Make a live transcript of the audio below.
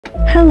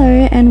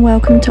Hello and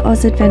welcome to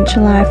Oz Adventure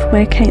Life.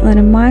 We're Caitlin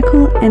and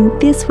Michael, and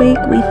this week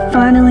we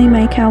finally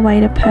make our way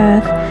to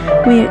Perth.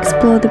 We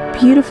explore the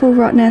beautiful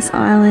ROTTNEST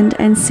Island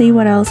and see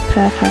what else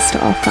Perth has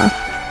to offer.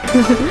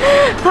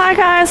 Hi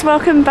guys,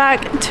 welcome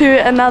back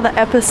to another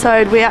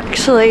episode. We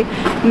actually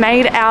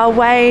made our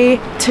way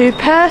to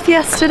Perth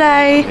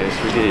yesterday.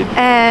 Yes, we did.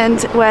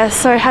 And we're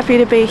so happy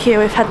to be here.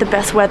 We've had the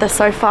best weather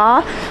so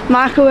far.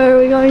 Michael, where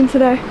are we going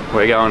today?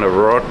 We're going to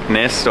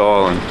ROTTNEST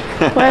Island.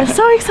 We're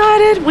so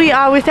excited. We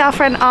are with our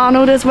friend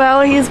Arnold as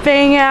well. He's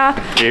being our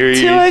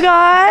tour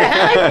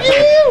guide.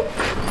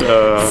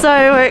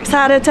 So we're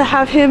excited to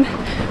have him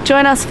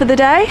join us for the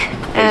day.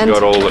 He's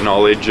got all the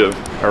knowledge of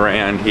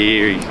around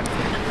here. He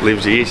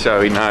lives here, so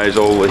he knows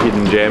all the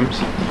hidden gems.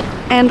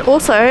 And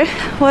also,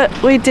 what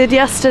we did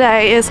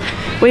yesterday is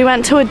we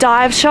went to a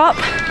dive shop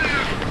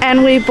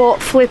and we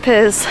bought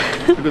flippers.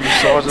 Look at the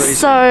size of these.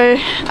 So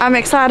I'm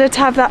excited to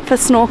have that for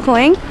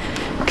snorkeling,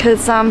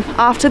 because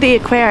after the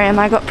aquarium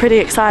I got pretty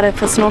excited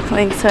for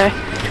snorkeling. So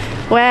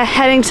we're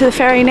heading to the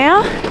ferry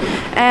now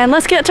and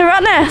let's get to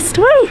ROTTNEST.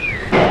 Woo!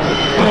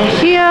 We're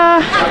here,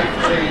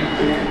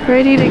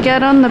 ready to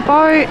get on the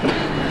boat.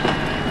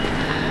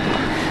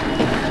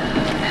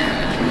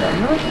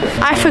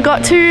 I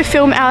forgot to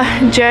film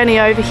our journey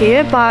over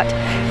here, but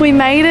we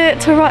made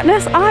it to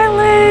ROTTNEST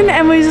Island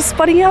and we're just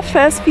spotting our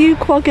first few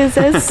quokkas.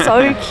 They're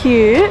so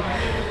cute.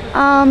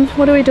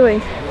 What are we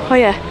doing? Oh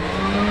yeah.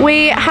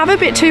 We have a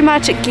bit too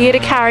much gear to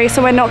carry,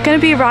 so we're not going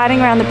to be riding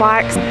around the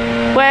bikes.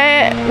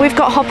 We've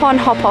got hop on,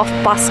 hop off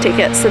bus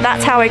tickets, so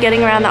that's how we're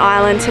getting around the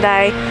island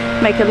today.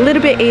 Make it a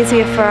little bit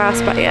easier for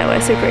us, but yeah,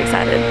 we're super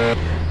excited.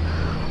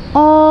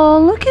 Oh,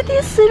 look at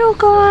this little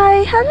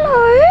guy.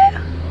 Hello.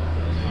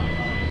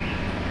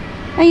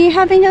 Are you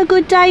having a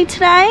good day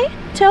today?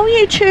 Tell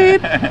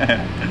YouTube.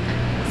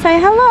 Say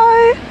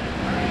hello.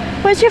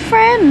 Where's your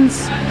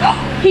friends?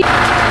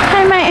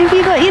 Hey mate, have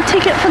you got your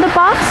ticket for the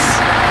bus?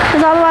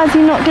 Because otherwise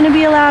you're not going to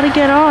be allowed to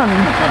get on.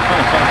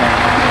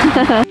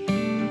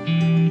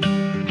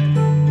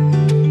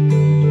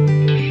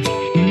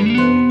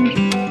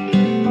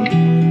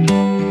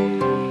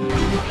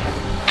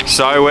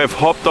 So we've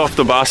hopped off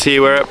the bus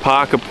here. We're at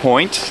Parker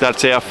Point.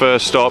 That's our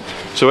first stop.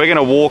 So we're going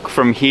to walk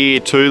from here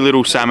to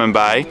Little Salmon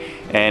Bay,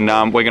 and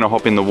we're going to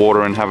hop in the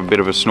water and have a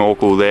bit of a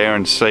snorkel there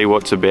and see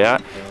what's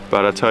about.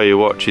 But I tell you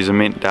what, she's a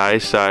mint day,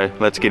 so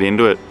let's get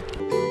into it.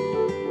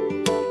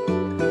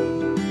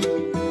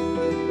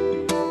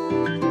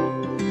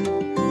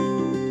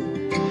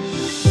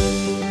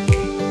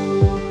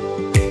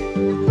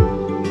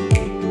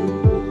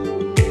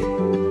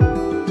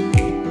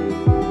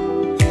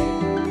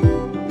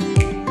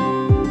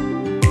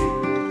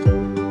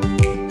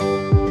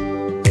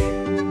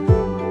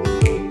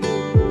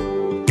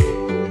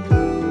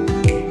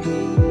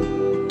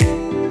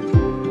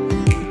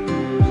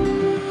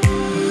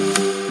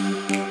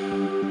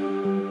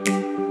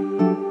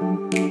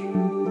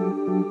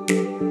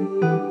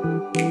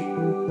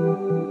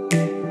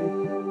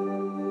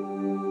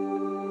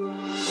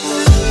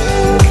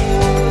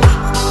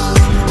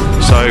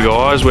 So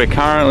guys, we're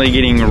currently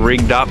getting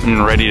rigged up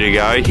and ready to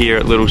go here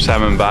at Little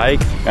Salmon Bay.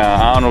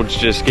 Arnold's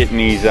just getting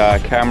his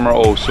camera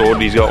all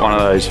sorted. He's got one of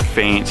those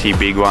fancy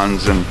big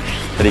ones and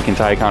that he can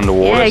take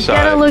underwater. Yeah, so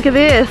get a look at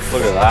this.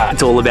 Look at that.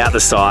 It's all about the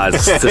size.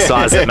 It's the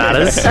size that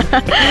matters.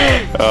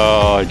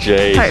 Oh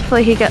geez.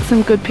 Hopefully he gets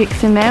some good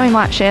pics in there. We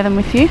might share them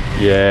with you.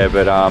 Yeah,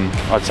 but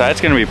I'd say it's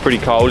going to be pretty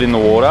cold in the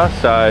water,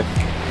 so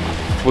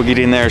we'll get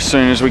in there as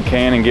soon as we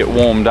can and get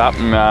warmed up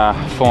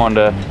and find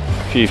a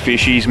few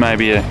fishies,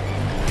 maybe a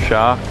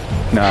shark.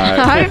 No.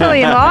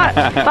 Hopefully not.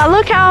 But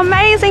look how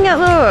amazing it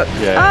looks.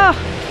 Yeah.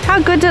 Oh,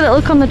 how good did it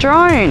look on the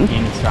drone?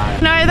 Insane.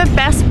 You know, the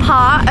best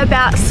part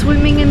about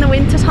swimming in the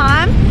winter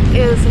time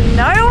is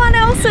no one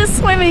else is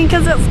swimming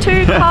because it's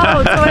too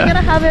cold. So we're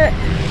gonna have it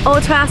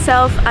all to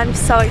ourselves. I'm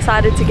so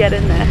excited to get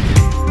in there.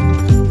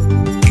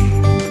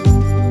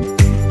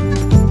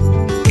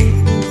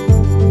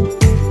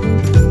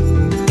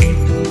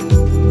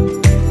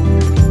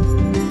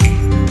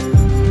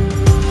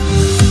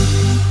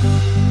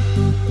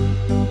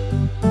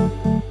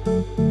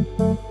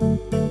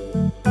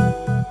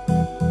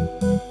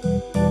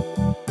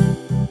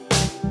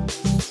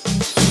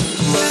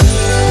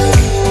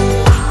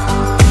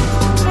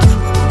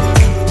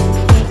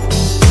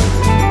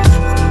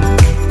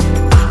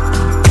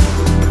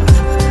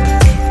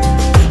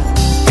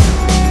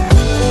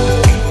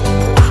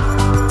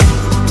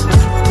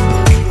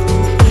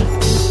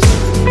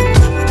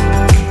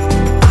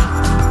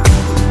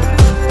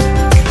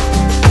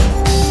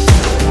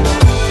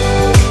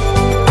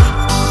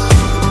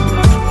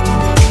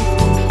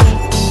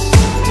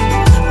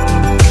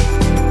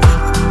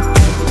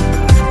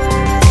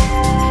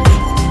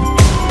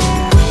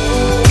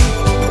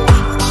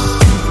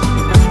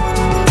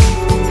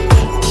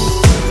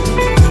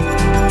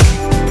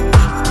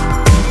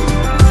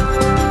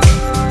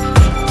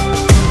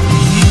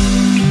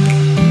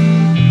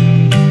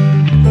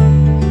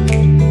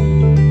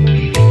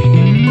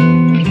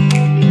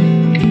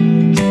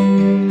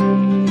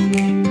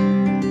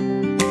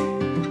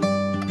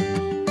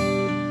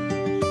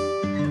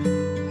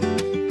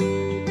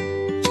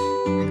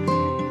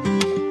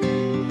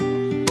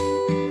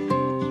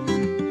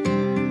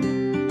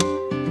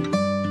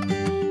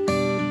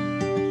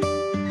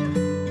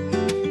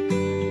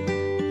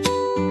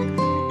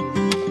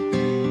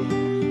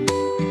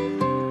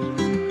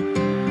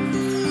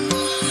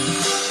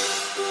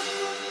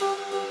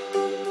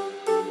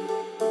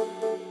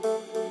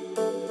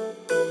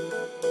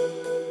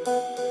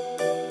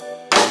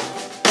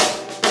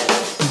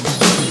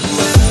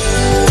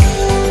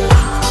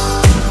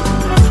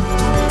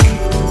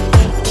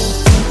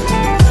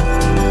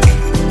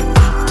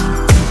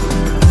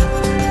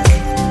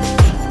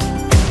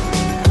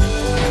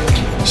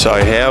 So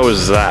how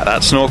was that?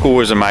 That snorkel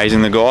was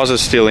amazing. The guys are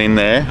still in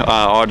there.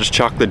 I just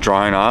chucked the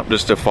drone up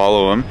just to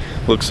follow them.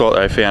 Looks like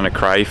they found a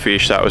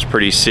crayfish. That was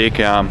pretty sick.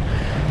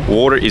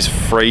 Water is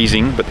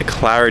freezing, but the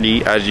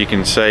clarity, as you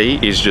can see,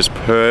 is just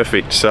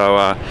perfect.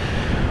 So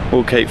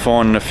we'll keep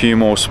finding a few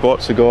more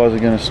spots. The guys are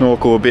going to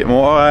snorkel a bit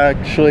more.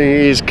 Actually,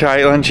 here's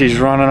Caitlin. She's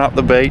running up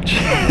the beach.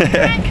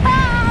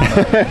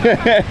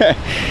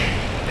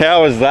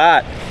 How was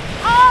that?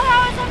 Oh,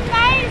 that was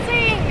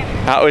amazing.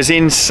 That was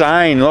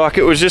insane. Like,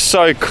 it was just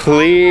so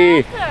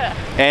clear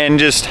and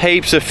just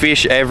heaps of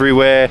fish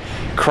everywhere.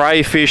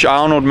 Crayfish.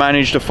 Arnold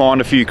managed to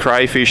find a few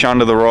crayfish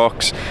under the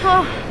rocks.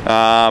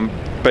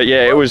 But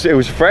yeah, it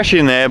was fresh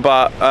in there,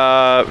 but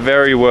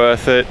very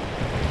worth it.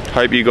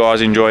 Hope you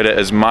guys enjoyed it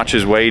as much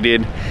as we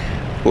did.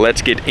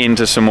 Let's get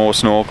into some more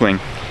snorkeling.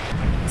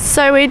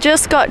 So we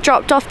just got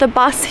dropped off the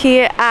bus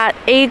here at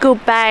Eagle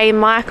Bay.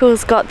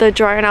 Michael's got the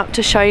drone up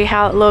to show you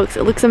how it looks.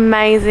 It looks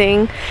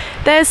amazing.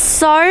 There's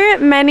so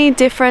many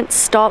different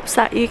stops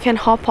that you can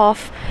hop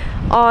off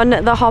on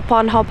the hop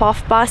on hop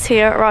off bus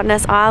here at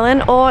ROTTNEST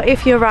Island, or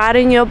if you're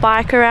riding your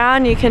bike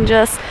around, you can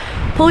just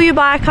pull your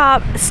bike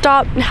up,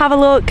 stop, have a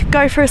look,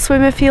 go for a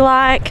swim if you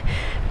like.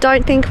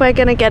 Don't think we're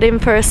gonna get in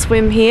for a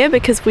swim here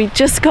because we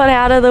just got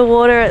out of the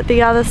water at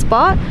the other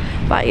spot,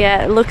 but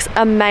yeah, it looks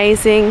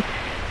amazing.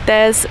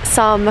 There's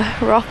some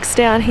rocks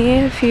down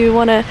here if you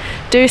want to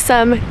do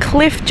some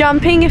cliff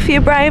jumping if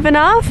you're brave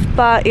enough,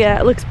 but yeah,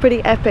 it looks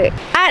pretty epic.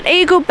 At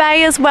Eagle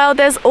Bay as well,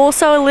 there's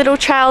also a little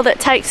trail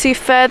that takes you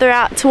further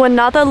out to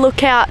another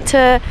lookout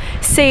to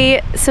see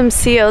some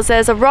seals.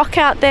 There's a rock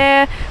out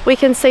there, we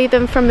can see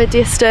them from a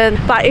distance,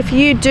 but if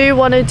you do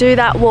want to do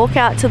that walk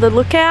out to the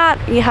lookout,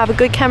 you have a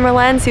good camera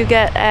lens, you'll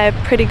get a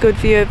pretty good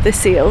view of the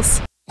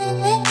seals.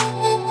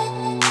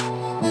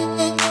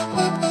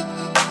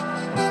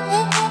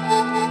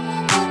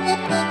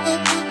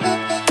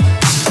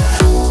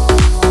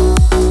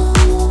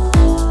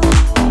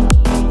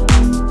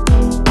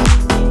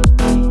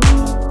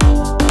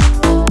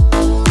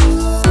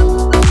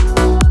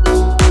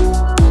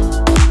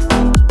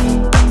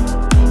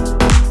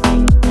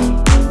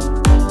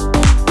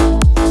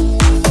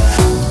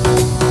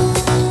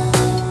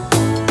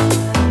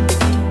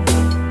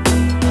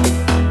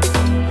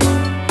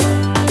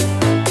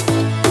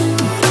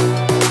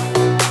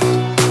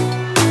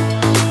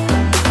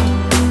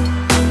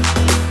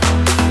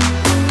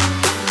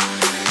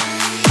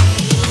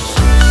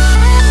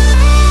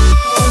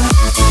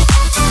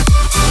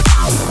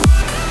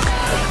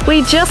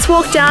 We just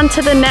walked down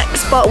to the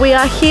next spot. We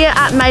are here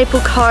at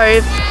Maple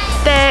Cove.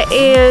 There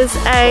is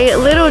a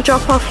little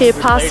drop off here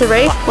past the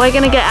reef. We're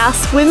gonna get our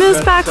swimmers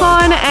back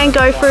on and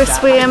go for a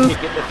swim.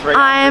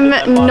 I'm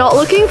not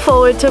looking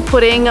forward to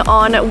putting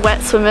on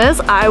wet swimmers,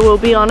 I will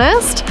be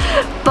honest,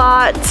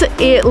 but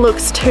it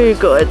looks too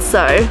good,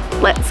 so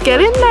let's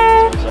get in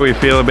there. How do we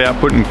feel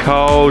about putting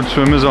cold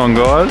swimmers on,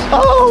 guys?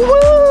 Oh,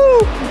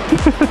 woo!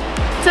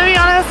 To be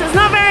honest, it's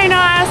not very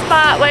nice,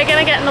 but we're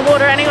gonna get in the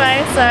water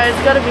anyway, so it's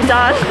gotta be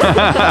done.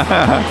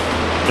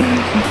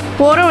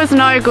 Water was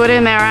no good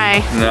in there,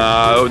 eh?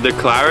 No, the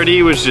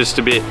clarity was just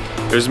a bit,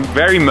 it was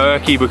very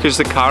murky because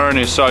the current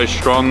is so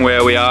strong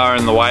where we are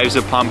and the waves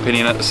are pumping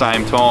in at the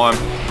same time.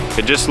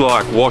 It just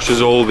like washes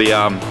all the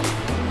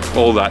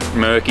all that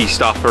murky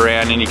stuff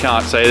around and you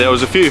can't see. There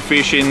was a few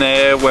fish in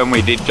there when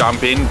we did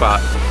jump in,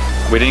 but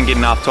we didn't get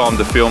enough time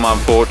to film,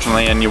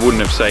 unfortunately, and you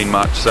wouldn't have seen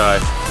much, so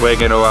we're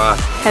going to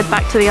head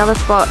back to the other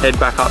spot. Head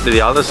back up to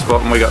the other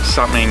spot, and we got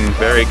something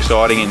very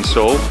exciting in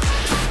store.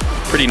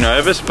 Pretty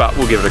nervous, but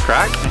we'll give it a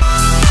crack.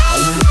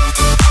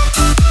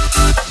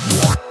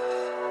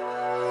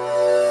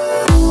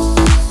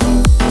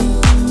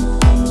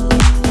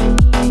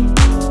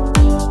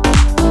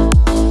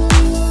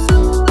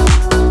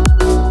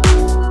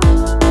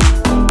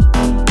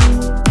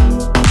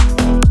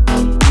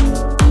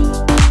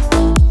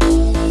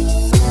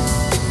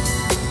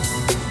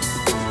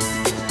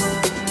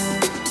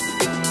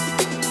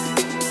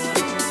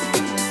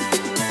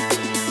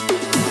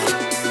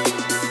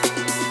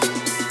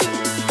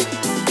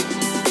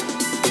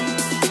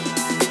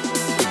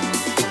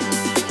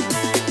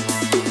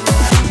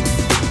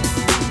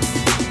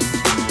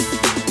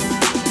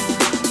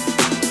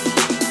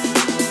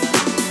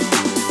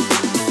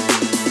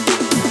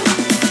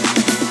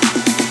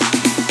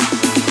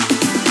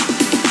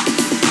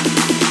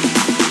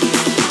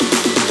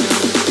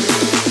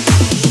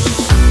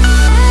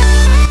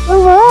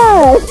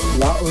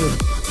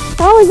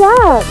 How was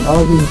that? That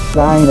was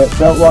insane. It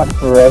felt like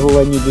forever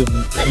when you're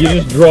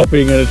just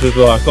dropping and it's just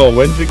like, oh,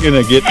 when's it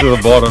gonna get to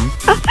the bottom?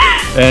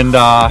 And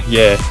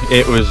yeah,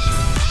 it was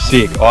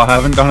sick. I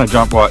haven't done a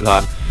jump like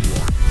that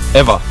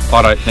ever,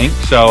 I don't think.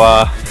 So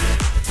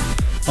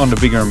on to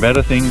bigger and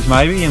better things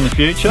maybe in the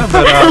future,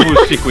 but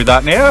we'll stick with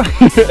that now.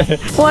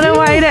 What a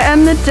way to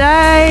end the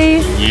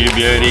day. You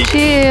beauty.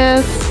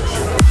 Cheers.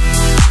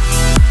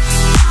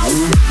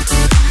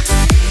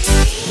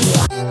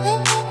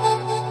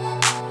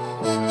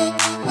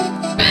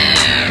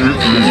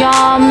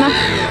 Yum.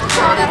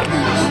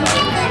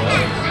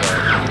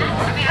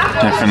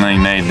 Definitely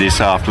need this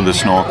after the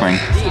snorkeling.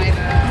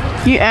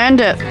 You earned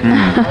it.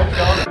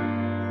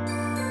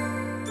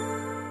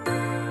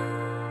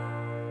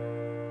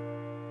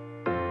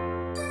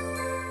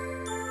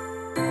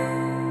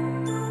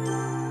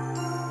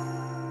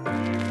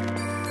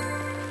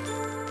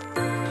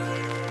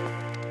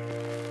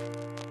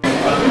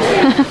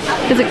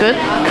 Is it good?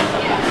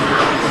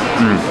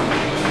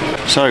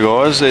 So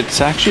guys, it's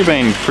actually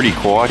been pretty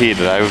quiet here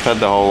today. We've had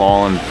the whole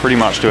island pretty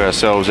much to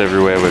ourselves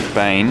everywhere we've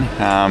been.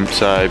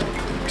 So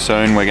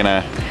soon we're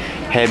gonna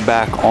head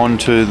back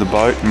onto the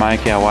boat and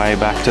make our way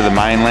back to the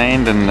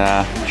mainland,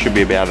 and should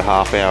be about a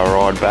half-hour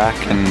ride back.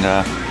 And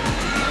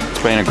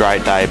it's been a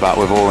great day, but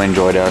we've all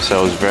enjoyed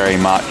ourselves very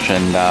much,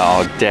 and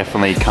I'll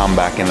definitely come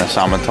back in the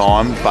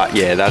summertime. But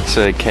yeah, that's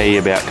the key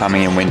about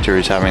coming in winter,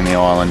 is having the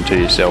island to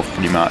yourself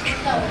pretty much.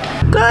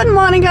 Good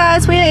morning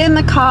guys, we are in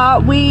the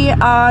car. We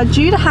are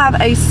due to have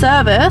a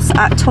service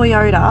at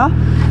Toyota,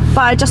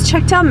 but I just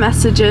checked our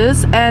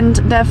messages and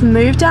they've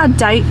moved our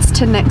dates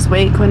to next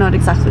week. We're not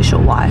exactly sure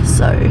why,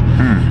 so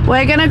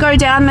we're gonna go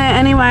down there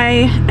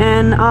anyway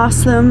and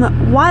ask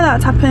them why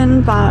that's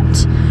happened,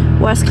 but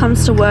worst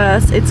comes to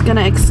worst, it's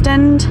gonna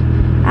extend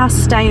our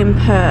stay in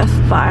Perth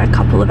by a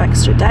couple of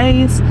extra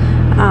days.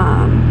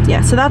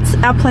 Yeah, so that's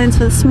our plans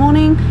for this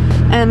morning,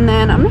 and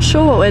then I'm not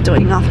sure what we're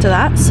doing after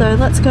that, so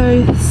let's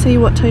go see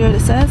what Toyota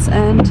says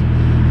and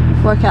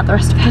work out the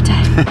rest of our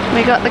day.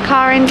 We got the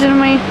car in, didn't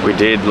we? We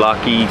did,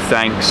 lucky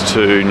thanks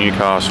to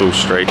Newcastle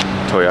Street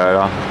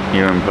Toyota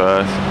here in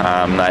Perth.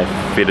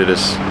 They fitted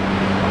us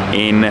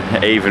in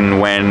even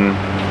when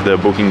the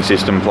booking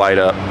system played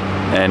up,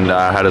 and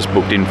had us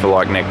booked in for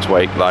like next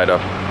week later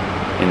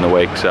in the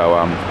week.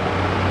 So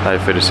they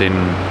fit us in,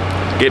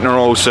 getting her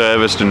all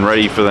serviced and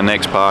ready for the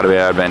next part of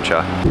our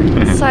adventure.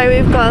 So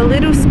we've got a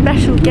little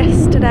special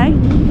guest today,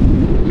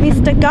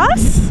 Mr.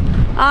 Gus.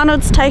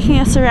 Arnold's taking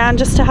us around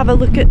just to have a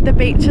look at the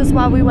beaches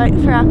while we wait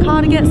for our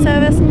car to get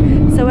serviced.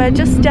 So we're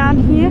just down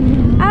here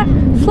at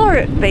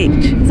Floret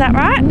Beach, is that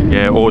right?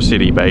 Yeah, or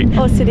City Beach.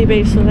 Or City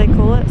Beach, so they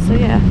call it. So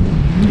yeah,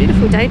 it's a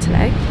beautiful day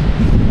today.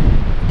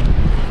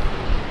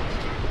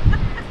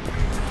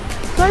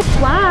 So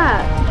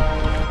flat.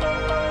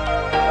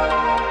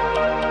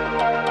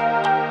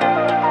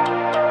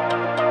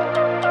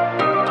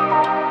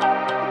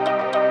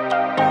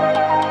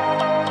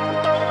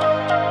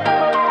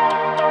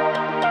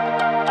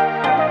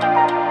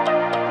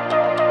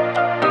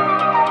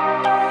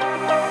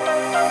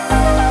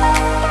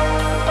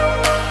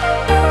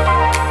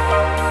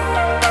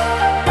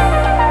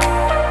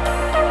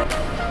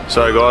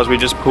 So guys, we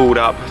just pulled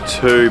up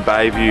to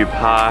Bayview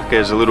Park.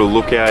 There's a little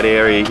lookout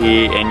area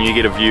here, and you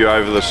get a view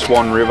over the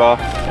Swan River,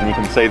 and you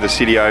can see the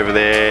city over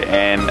there,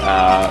 and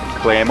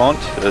Claremont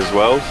as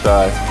well.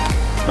 So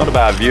not a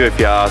bad view if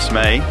you ask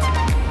me.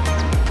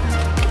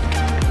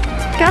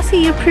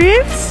 Gussie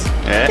approves?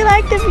 Yeah. Do you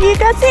like the view,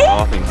 Gussie?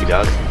 Oh, I think he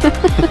does.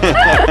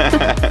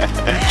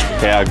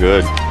 How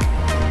good.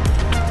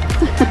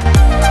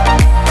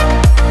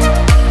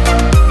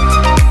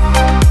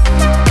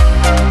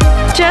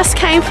 Just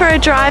came for a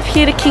drive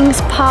here to Kings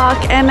Park,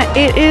 and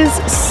it is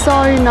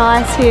so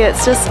nice here.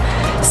 It's just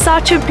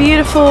such a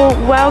beautiful,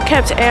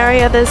 well-kept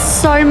area. There's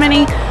so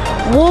many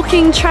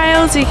walking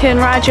trails. You can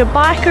ride your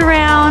bike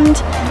around.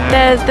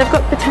 Yeah. They've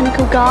got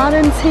botanical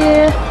gardens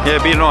here. Yeah,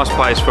 it'd be a nice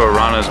place for a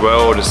run as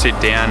well, or to sit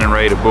down and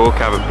read a book,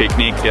 have a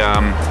picnic.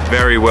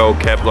 Very well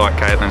kept, like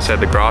Caitlin said.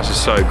 The grass is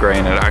so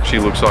green, it actually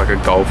looks like a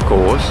golf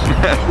course.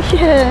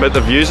 Yeah. But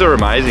the views are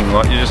amazing.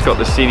 Like, you just got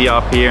the city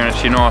up here, and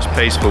it's your nice,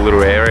 peaceful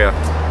little area.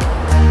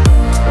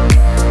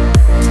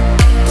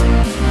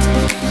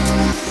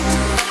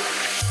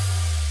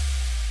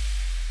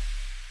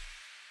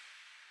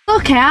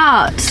 Look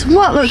out!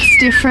 What looks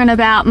different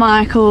about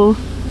Michael?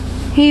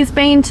 He's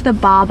been to the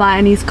barber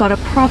and he's got a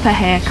proper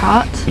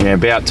haircut. Yeah,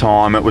 about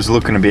time. It was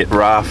looking a bit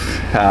rough.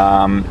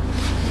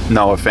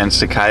 No offense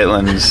to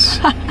Caitlin's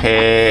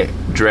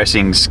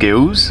hairdressing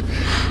skills,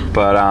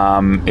 but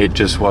it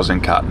just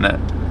wasn't cutting it.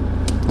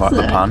 Like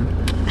the pun.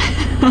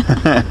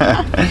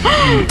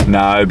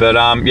 No, but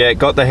yeah,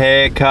 got the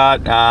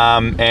haircut,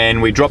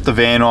 and we dropped the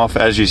van off,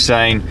 as you've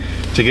seen,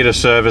 to get a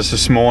service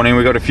this morning.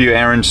 We got a few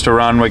errands to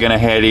run. We're going to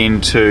head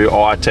into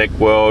iTech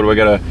World. We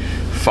got a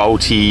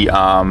faulty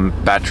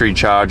battery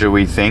charger,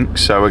 we think,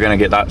 so we're going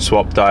to get that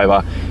swapped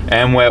over,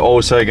 and we're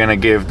also going to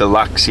give the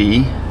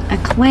Luxie a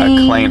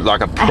clean,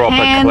 like a proper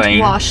hand clean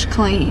wash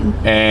clean,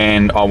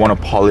 and I want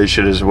to polish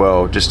it as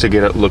well, just to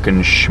get it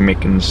looking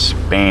schmick and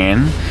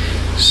span.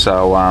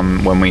 So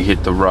when we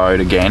hit the road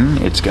again,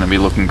 it's going to be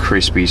looking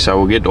crispy. So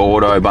we'll get the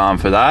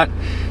Autobahn for that,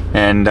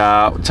 and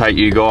take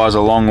you guys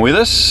along with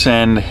us,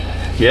 and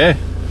yeah,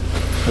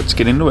 let's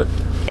get into it.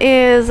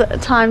 Is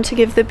time to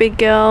give the big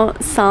girl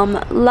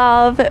some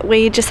love.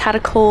 We just had a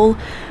call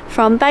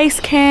from base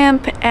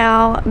camp.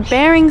 Our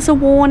bearings are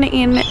worn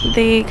in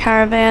the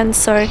caravan,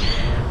 so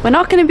we're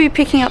not going to be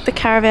picking up the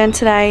caravan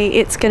today.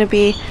 It's going to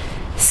be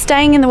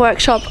staying in the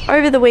workshop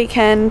over the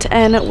weekend,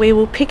 and we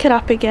will pick it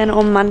up again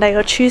on Monday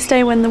or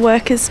Tuesday when the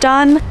work is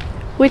done,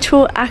 which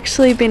will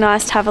actually be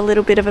nice to have a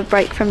little bit of a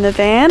break from the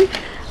van.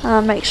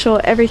 Make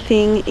sure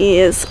everything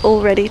is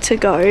all ready to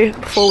go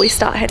before we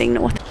start heading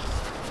north.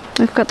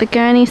 We've got the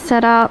gurney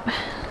set up,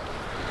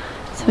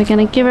 so we're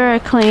going to give her a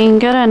clean,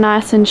 get her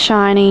nice and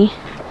shiny,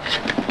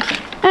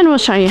 and we'll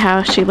show you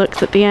how she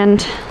looks at the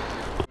end.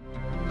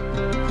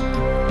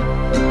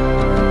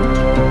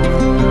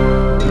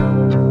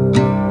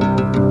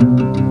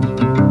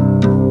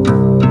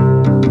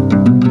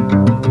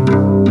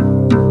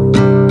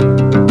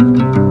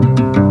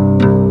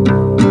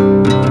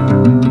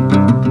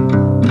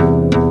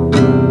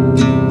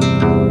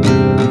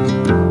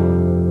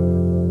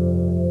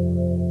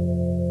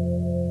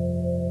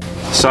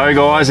 So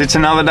guys, it's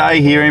another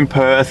day here in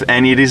Perth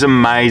and it is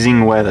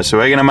amazing weather, so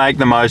we're going to make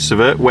the most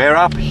of it. We're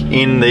up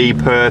in the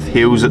Perth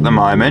Hills at the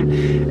moment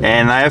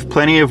and they have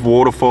plenty of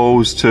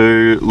waterfalls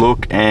to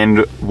look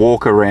and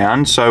walk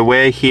around. So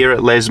we're here at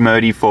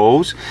Lesmurdy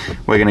Falls.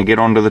 We're going to get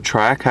onto the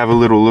track, have a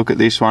little look at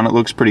this one. It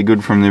looks pretty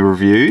good from the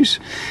reviews.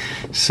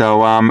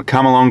 So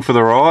come along for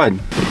the ride.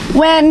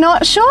 We're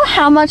not sure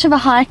how much of a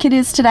hike it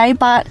is today,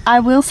 but I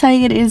will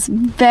say it is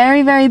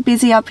very, very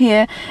busy up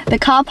here. The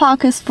car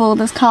park is full.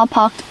 There's car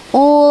parked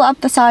all up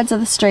the sides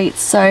of the streets,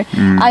 so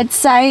I'd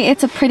say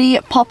it's a pretty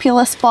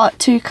popular spot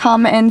to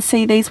come and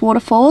see these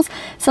waterfalls.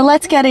 So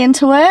let's get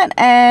into it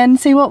and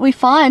see what we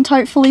find.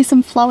 Hopefully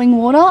some flowing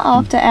water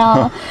after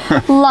our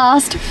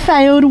last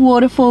failed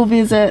waterfall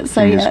visit.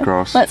 So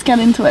yeah, let's get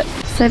into it.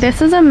 So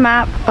this is a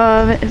map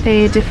of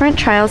the different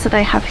trails that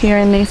they have here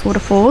in these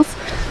waterfalls.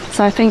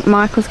 So I think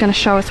Michael's going to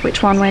show us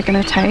which one we're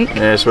going to take.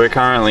 Yeah, so we're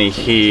currently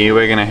here.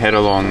 We're going to head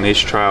along this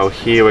trail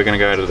here. We're going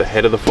to go to the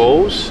head of the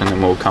falls and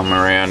then we'll come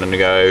around and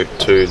go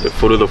to the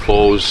foot of the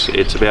falls.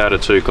 It's about a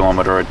 2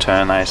 kilometre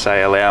return, they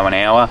say, allow an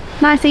hour.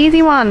 Nice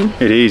easy one.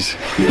 It is.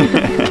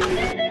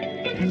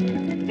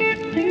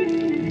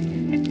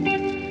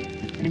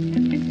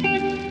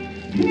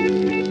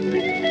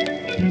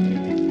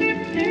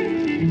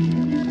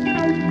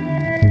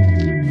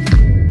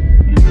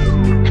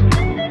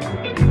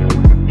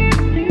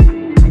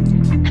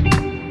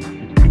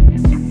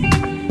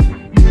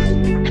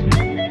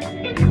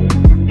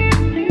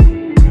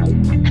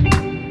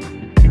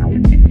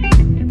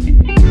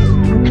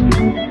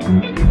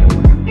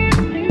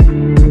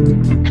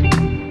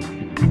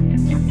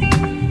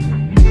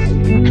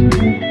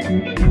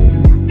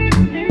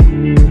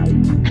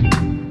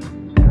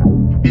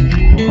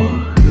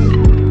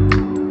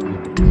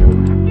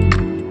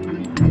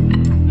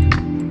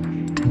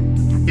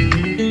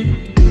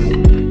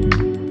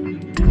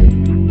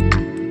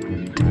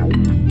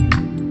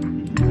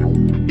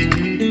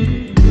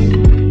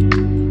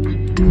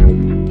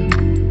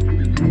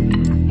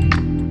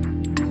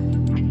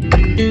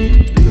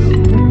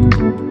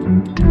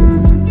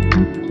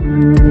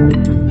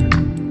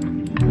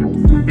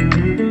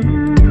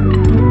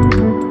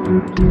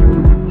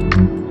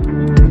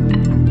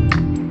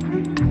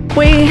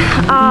 We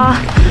are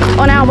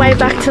on our way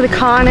back to the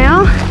car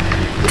now.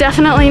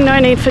 Definitely no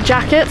need for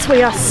jackets.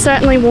 We are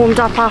certainly warmed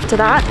up after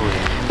that.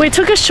 We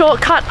took a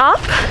shortcut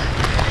up.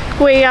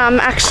 We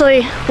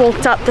actually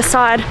walked up the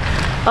side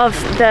of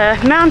the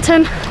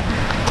mountain,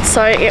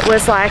 so it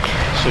was like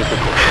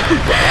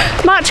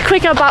much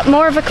quicker, but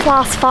more of a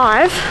class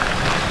 5.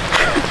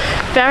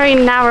 Very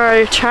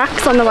narrow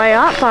tracks on the way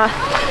up, but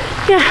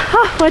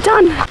yeah, we're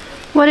done.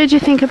 What did you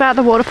think about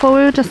the waterfall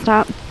we were just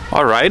at?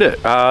 I rate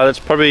it. That's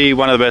probably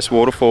one of the best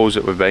waterfalls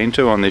that we've been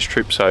to on this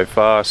trip so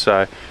far.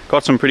 So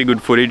got some pretty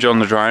good footage on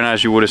the drone,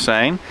 as you would have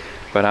seen.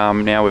 But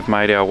now we've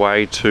made our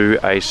way to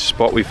a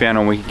spot we found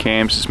on Wiki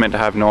Camps. It's meant to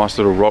have nice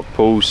little rock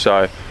pools,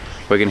 so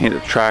we're gonna hit the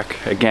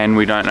track. Again,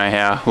 we don't know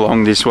how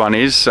long this one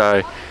is,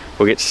 so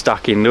we'll get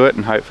stuck into it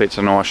and hopefully it's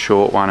a nice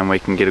short one and we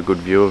can get a good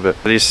view of it.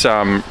 These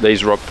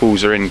rock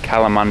pools are in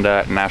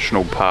Kalamunda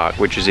National Park,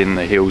 which is in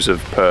the hills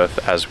of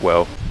Perth as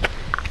well.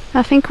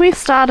 I think we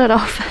started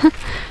off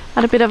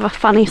at a bit of a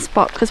funny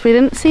spot because we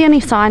didn't see any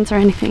signs or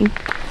anything,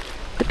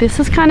 but this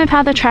is kind of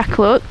how the track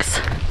looks.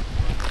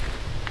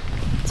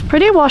 It's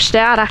pretty washed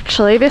out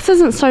actually. This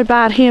isn't so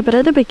bad here, but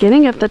at the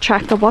beginning of the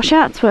track the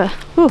washouts were,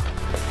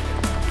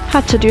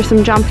 had to do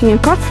some jumping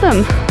across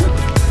them.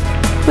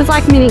 It was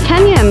like mini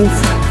canyons.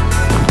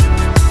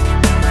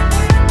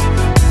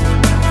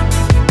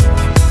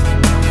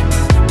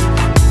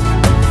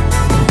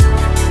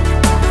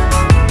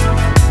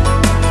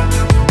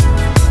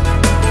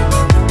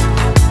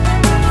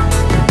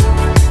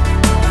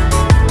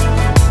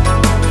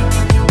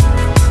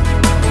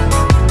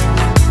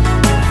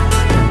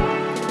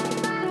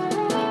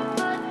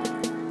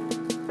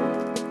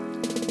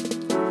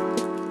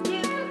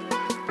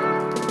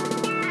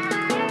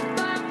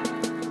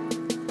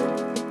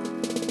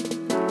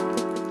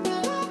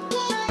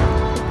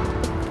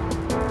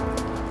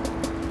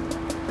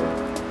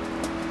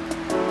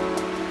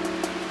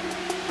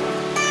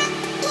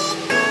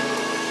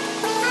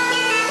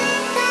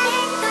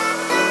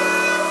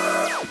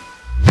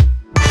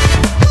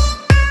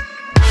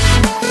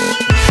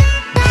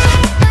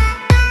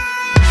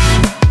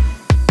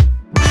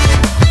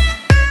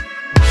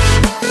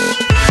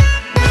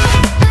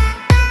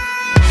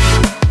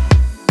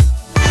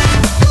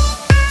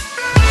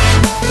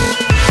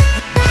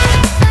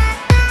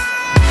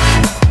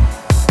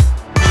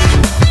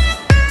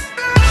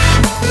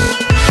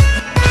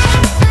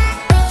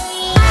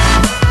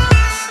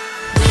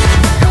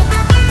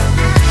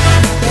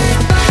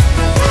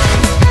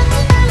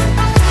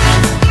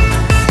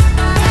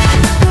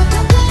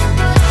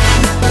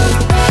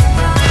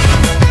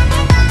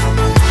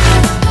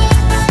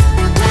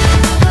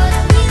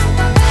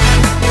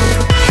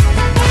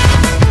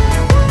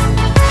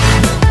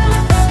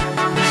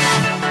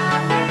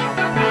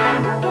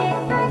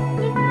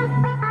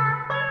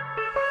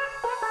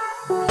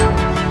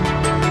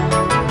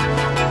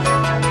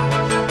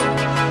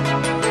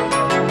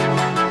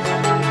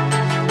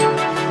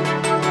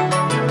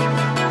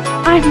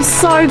 I'm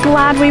so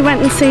glad we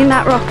went and seen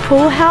that rock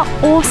pool. How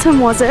awesome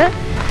was it?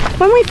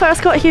 When we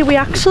first got here, we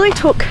actually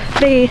took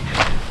the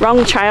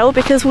wrong trail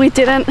because we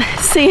didn't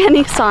see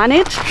any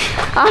signage.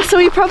 So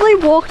we probably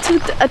walked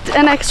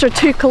an extra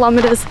 2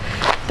 kilometers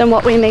than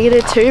what we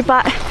needed to.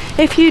 But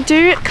if you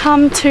do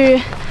come to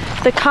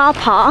the car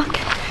park,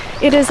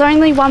 it is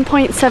only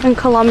 1.7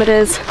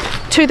 kilometers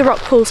to the rock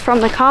pools from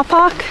the car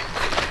park.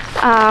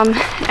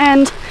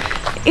 And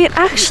it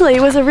actually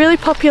was a really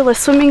popular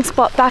swimming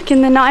spot back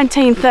in the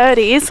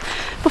 1930s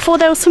before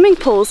there were swimming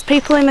pools.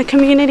 People in the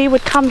community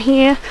would come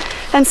here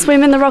and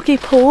swim in the rocky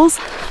pools.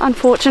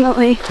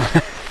 Unfortunately,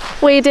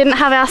 we didn't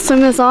have our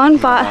swimmers on,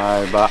 but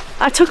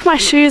I took my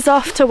shoes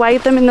off to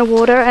wade them in the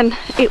water and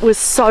it was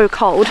so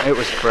cold. It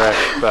was fresh,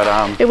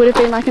 but it would have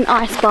been like an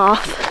ice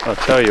bath. I'll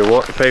tell you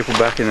what, the people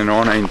back in the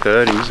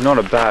 1930s, not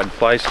a bad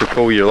place to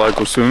call your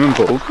local swimming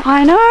pool.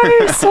 I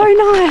know, so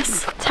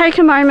nice. Take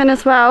a moment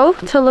as well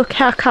to look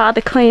how car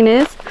the clean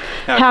is.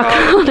 How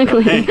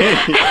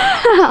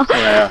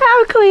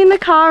clean the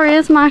car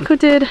is. Michael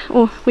did,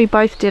 or we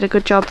both did a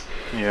good job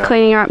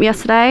cleaning her up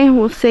yesterday.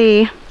 We'll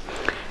see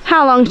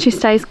how long she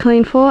stays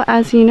clean for.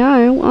 As you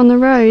know, on the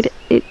road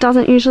it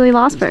doesn't usually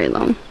last very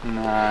long.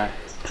 No.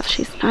 But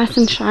she's nice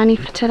and shiny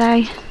for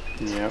today.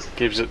 Yep,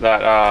 gives it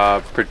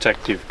that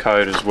protective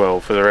coat as well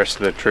for the rest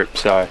of the trip,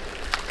 so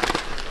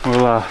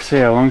we'll see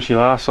how long she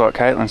lasts, like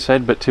Caitlin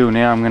said, but till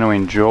now I'm going to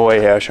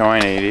enjoy how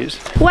shiny it is.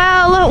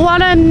 Well,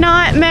 what a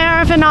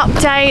nightmare of an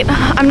update.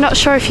 I'm not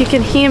sure if you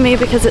can hear me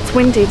because it's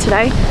windy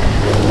today,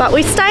 but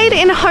we stayed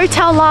in a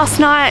hotel last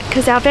night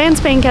because our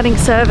van's been getting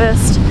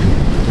serviced.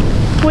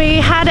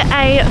 We had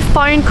a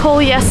phone call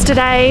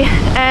yesterday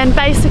and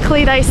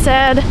basically they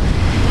said,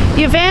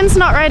 your van's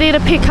not ready to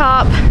pick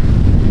up.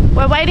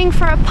 We're waiting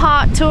for a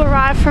part to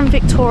arrive from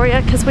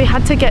Victoria because we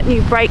had to get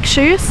new brake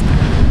shoes.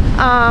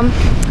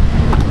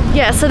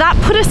 Yeah, so that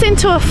put us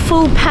into a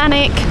full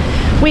panic.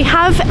 We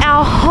have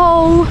our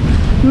whole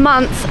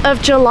month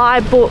of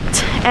July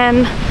booked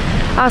and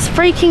I was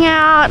freaking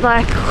out,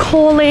 like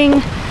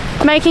calling,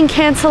 making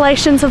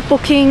cancellations of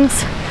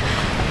bookings.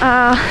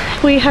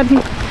 We had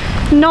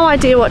no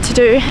idea what to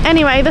do.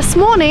 Anyway, this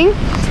morning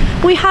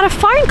we had a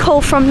phone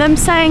call from them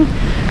saying,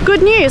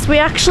 good news, we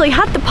actually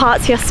had the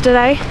parts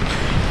yesterday.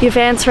 Your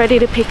van's ready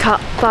to pick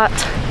up, but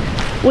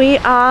we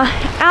are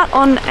out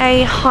on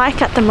a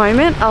hike at the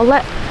moment. I'll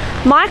let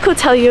Michael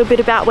tell you a bit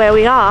about where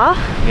we are.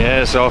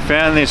 Yeah, so I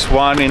found this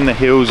one in the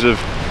hills of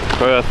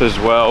Perth as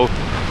well,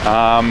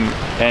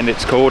 and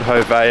it's called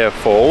Hovea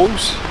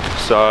Falls.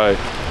 So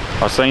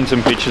I've seen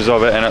some pictures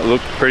of it and it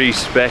looked pretty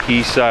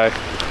specky, so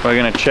we're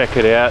going to check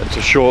it out. It's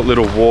a short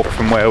little walk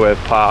from where we're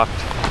parked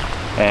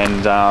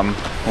and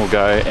we'll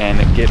go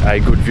and get a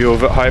good view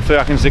of it. Hopefully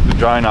I can stick the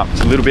drone up.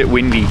 It's a little bit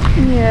windy,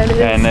 yeah, it is.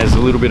 And there's a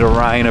little bit of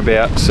rain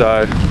about,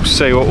 so we'll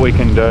see what we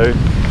can do.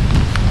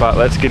 But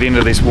let's get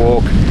into this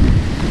walk.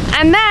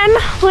 And then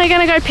we're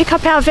going to go pick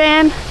up our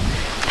van,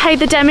 pay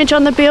the damage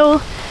on the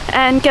bill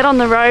and get on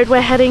the road.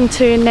 We're heading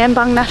to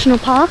Nambung National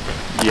Park.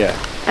 Yeah.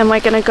 And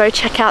we're going to go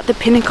check out the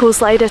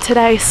pinnacles later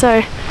today.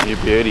 So you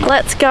beauty.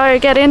 Let's go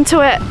get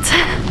into it.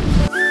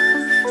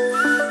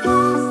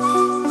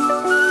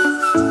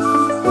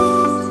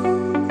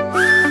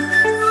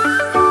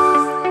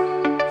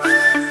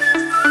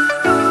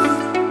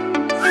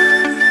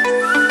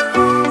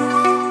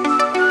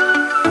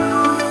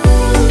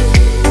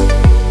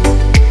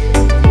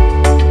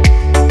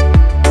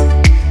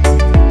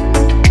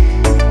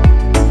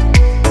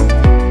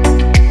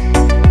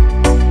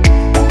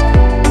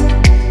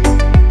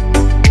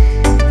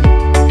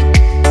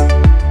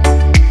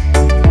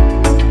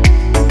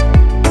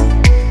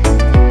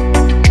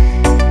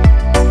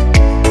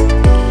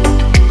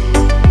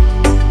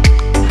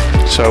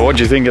 So what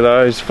do you think of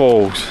those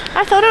falls?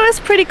 I thought it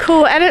was pretty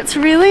cool and it's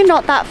really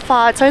not that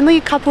far. It's only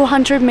a couple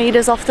hundred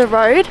meters off the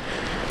road,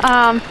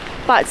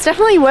 but it's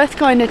definitely worth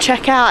going to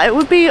check out. It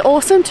would be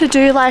awesome to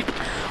do like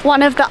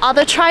one of the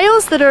other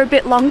trails that are a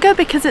bit longer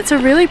because it's a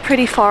really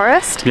pretty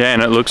forest. Yeah,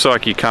 and it looks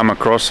like you come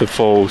across the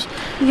falls.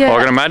 Yeah. I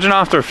can imagine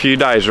after a few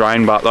days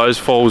rain, but those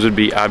falls would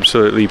be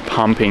absolutely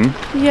pumping.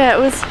 Yeah, it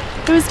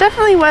was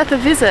definitely worth a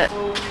visit.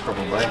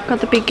 Probably.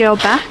 Got the big girl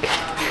back.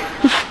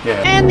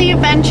 Yeah. And the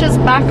adventure's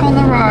back on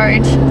the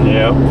road.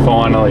 Yeah,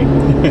 finally.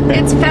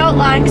 It's felt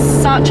like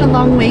such a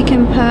long week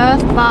in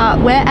Perth,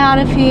 but we're out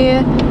of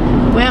here.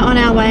 We're on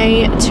our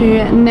way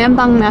to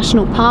Nambung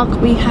National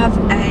Park. We have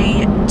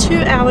a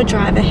 2-hour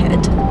drive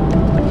ahead.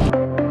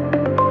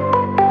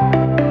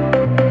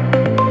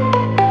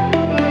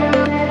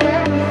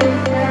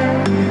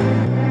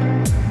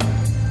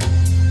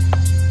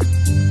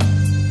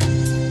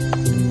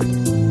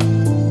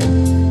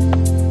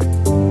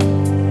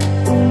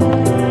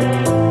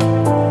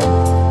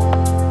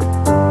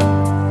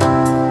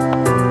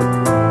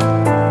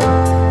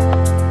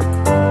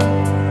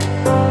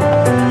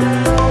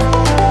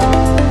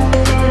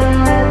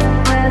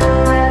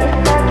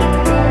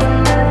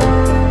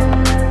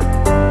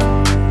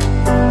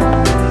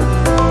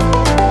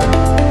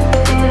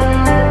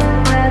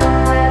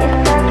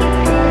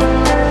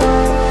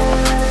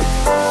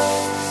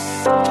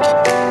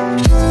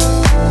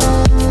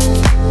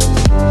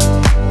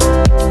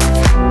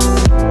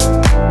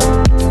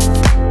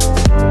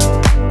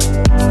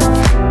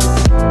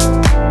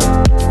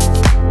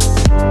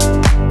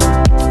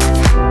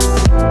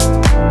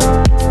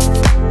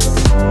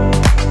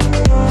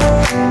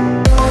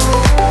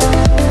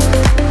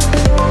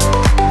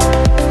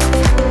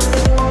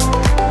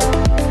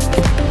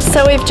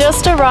 We've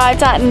just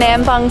arrived at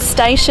Nambung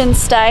Station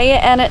Stay,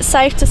 and it's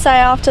safe to say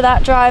after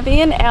that drive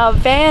in, our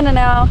van and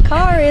our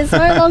car is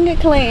no longer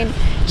clean.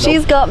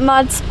 She's got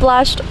mud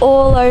splashed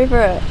all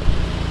over it.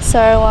 So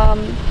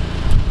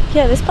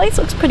yeah, this place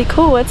looks pretty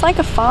cool. It's like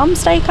a farm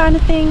stay kind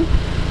of thing.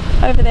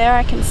 Over there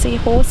I can see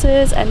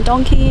horses and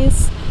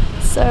donkeys.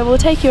 So we'll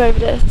take you over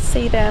to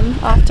see them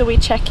after we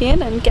check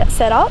in and get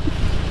set up.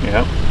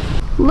 Yep.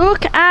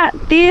 Look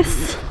at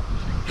this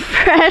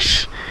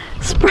fresh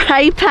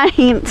spray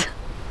paint.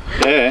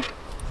 Yeah,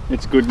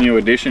 it's a good new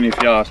addition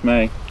if you ask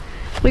me.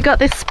 We got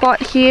this spot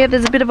here.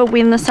 There's a bit of a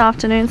wind this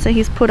afternoon, so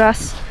he's put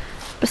us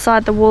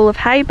beside the wall of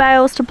hay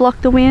bales to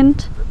block the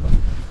wind.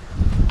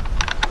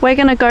 We're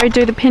gonna go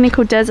do the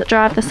Pinnacle Desert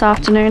Drive this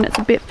afternoon. It's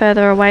a bit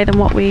further away than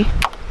what we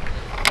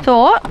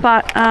thought,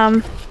 but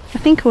I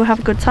think we'll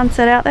have a good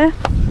sunset out there.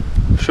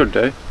 Should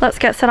do. Let's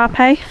get set up,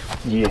 hey?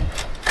 Yeah.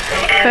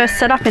 First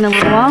set up in a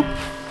little while.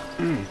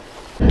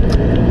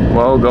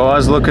 Well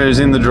guys, look who's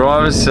in the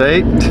driver's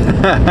seat.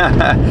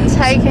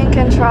 Taking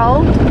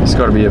control. It's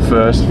got to be a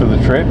first for the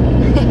trip.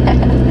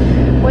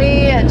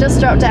 We just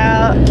dropped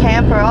our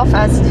camper off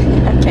as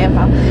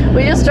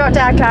we just dropped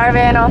our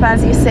caravan off,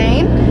 as you've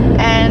seen,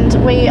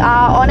 and we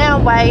are on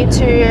our way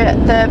to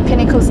the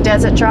Pinnacles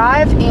Desert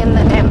Drive in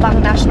the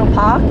Nambung National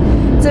Park.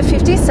 It's a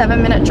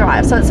 57-minute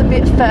drive, so it's a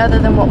bit further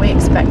than what we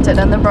expected,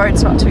 and the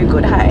road's not too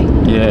good, hey?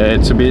 Yeah,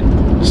 it's a bit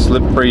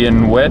slippery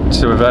and wet,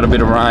 so we've had a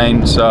bit of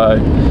rain, so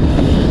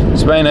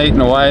it's been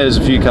eaten away. There's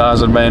a few cars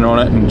that have been on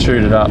it and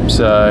chewed it up,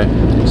 so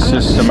it's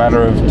just a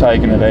matter of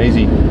taking it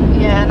easy.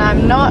 Yeah, and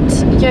I'm not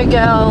your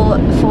girl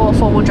for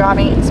four-wheel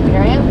driving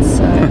experience,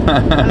 so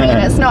I mean,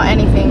 it's not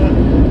anything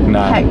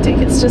hectic,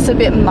 it's just a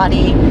bit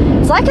muddy.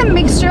 It's like a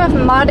mixture of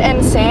mud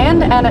and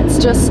sand, and it's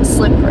just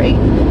slippery.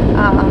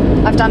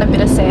 I've done a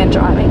bit of sand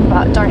driving,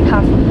 but don't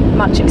have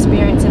much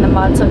experience in the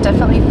mud, so it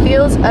definitely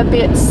feels a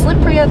bit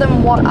slipperier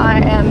than what I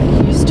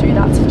am used to,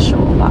 that's for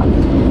sure. But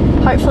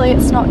hopefully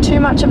it's not too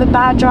much of a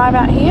bad drive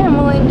out here, and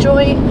we'll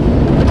enjoy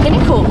the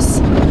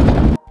pinnacles.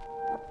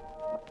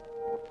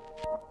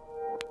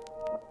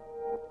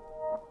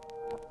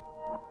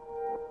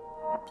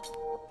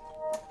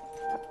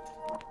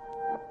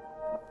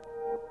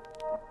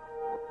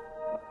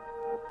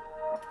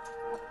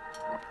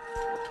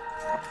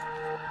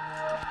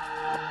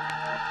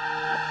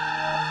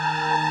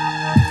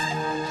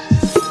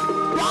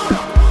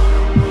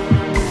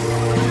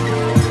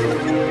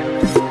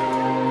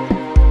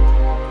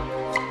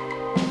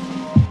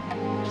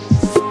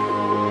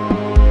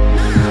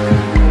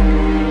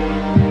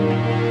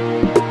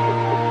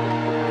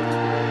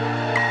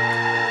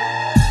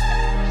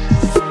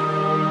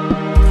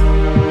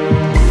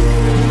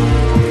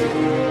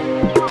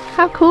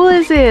 How cool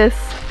is this?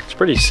 It's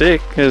pretty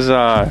sick. There's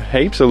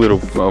heaps of little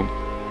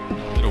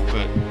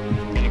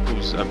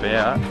pinnacles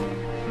about,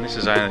 and this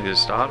is only the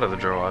start of the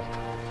drive.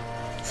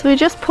 So we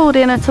just pulled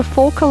in. It's a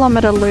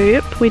 4-kilometre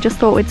loop. We just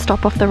thought we'd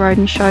stop off the road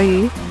and show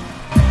you.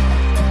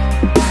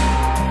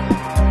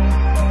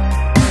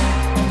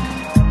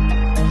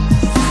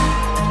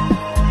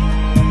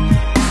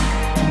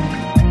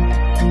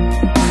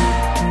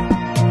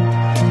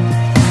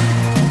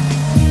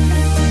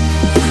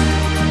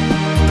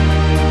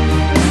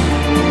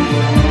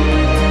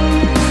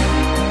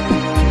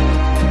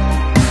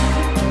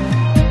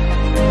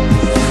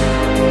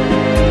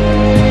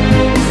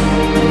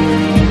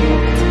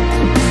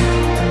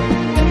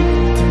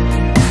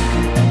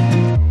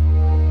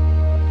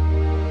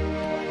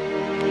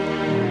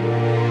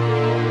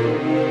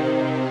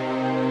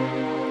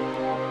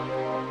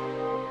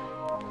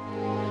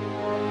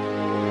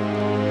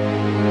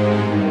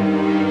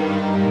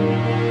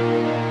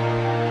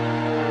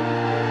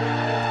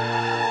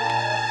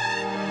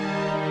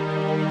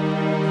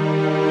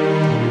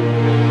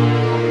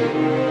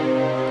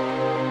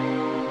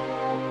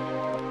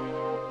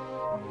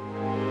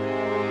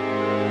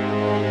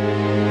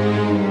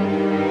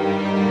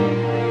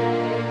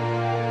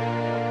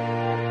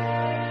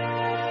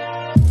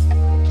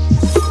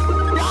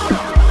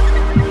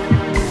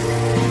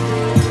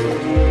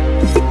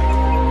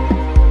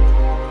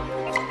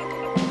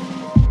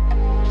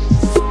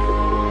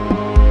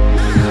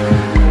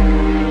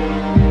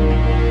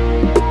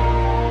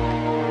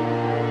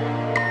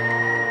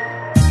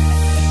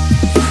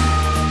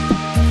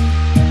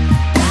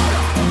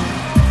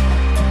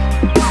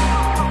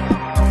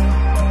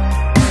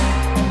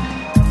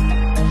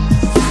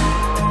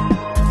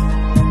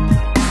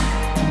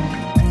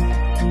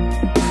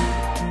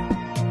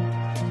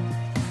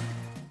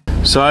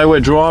 So we're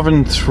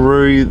driving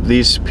through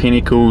this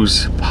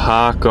Pinnacles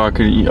Park,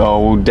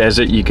 or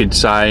desert you could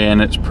say,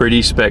 and it's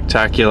pretty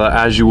spectacular.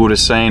 As you would have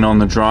seen on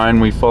the drone,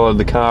 we followed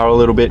the car a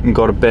little bit and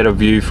got a better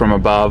view from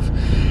above.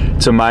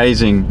 It's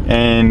amazing,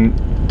 and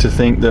to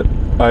think that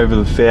over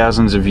the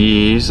thousands of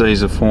years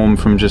these are formed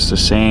from just the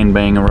sand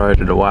being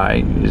eroded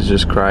away is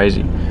just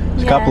crazy.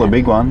 There's a couple of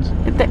big ones.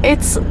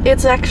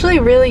 It's actually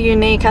really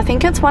unique. I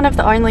think it's one of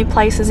the only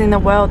places in the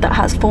world that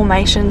has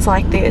formations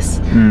like this.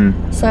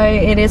 So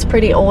it is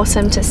pretty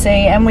awesome to see,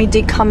 and we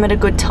did come at a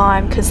good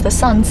time because the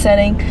sun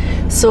setting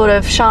sort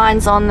of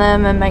shines on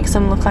them and makes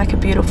them look like a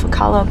beautiful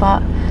colour.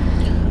 But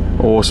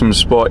awesome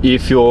spot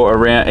if you're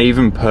around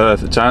even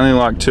Perth. It's only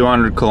like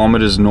 200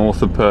 kilometres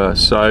north of Perth,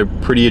 so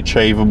pretty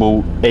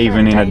achievable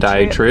even in a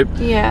day trip.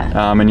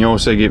 Yeah. And you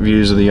also get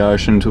views of the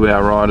ocean to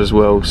our right as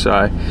well,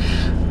 so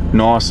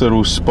nice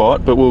little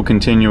spot. But we'll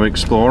continue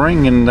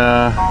exploring and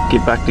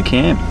get back to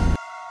camp.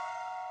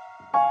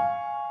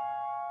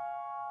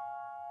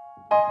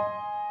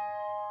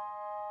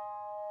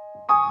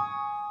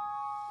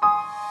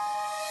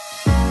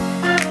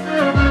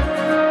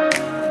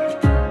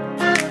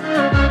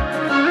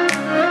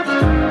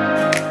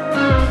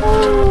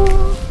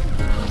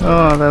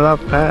 Oh, they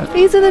love Pat.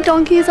 These are the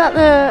donkeys at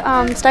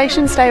the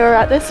station stay we're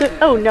at this.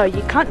 Oh no,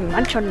 you can't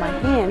munch on my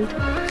hand.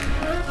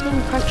 You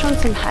can crunch on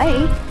some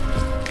hay.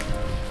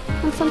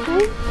 Want some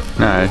hay?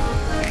 No.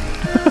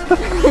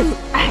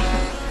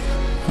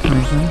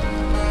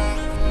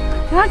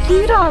 How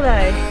cute are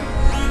they?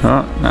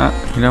 Oh, no,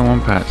 you don't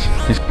want Pats.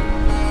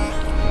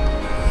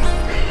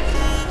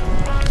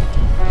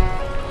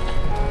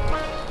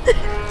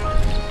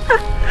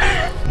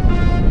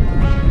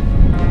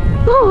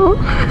 Oh.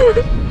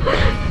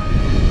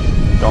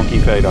 Donkey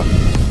feeder.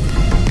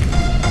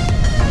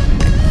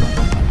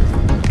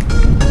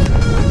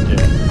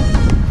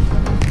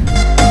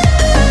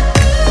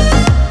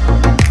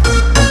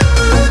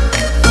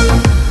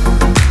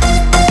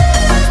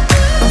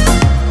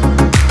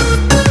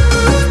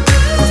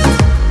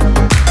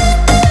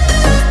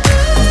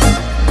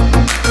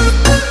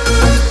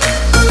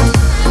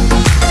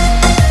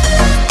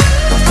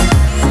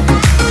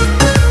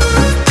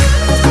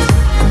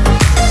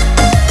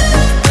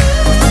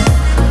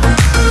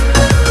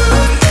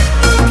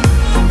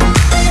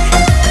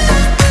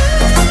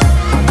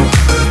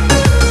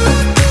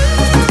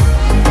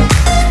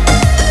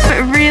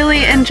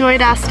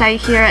 Enjoyed our stay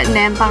here at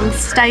Nambung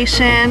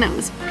Station. It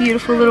was a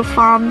beautiful little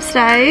farm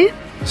stay.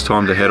 It's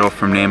time to head off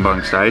from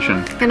Nambung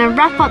Station. Gonna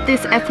wrap up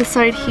this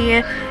episode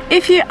here.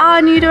 If you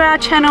are new to our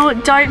channel,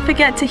 don't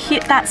forget to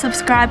hit that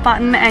subscribe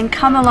button and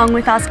come along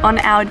with us on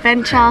our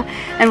adventure,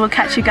 and we'll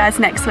catch you guys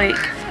next week.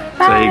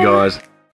 Bye. See you guys.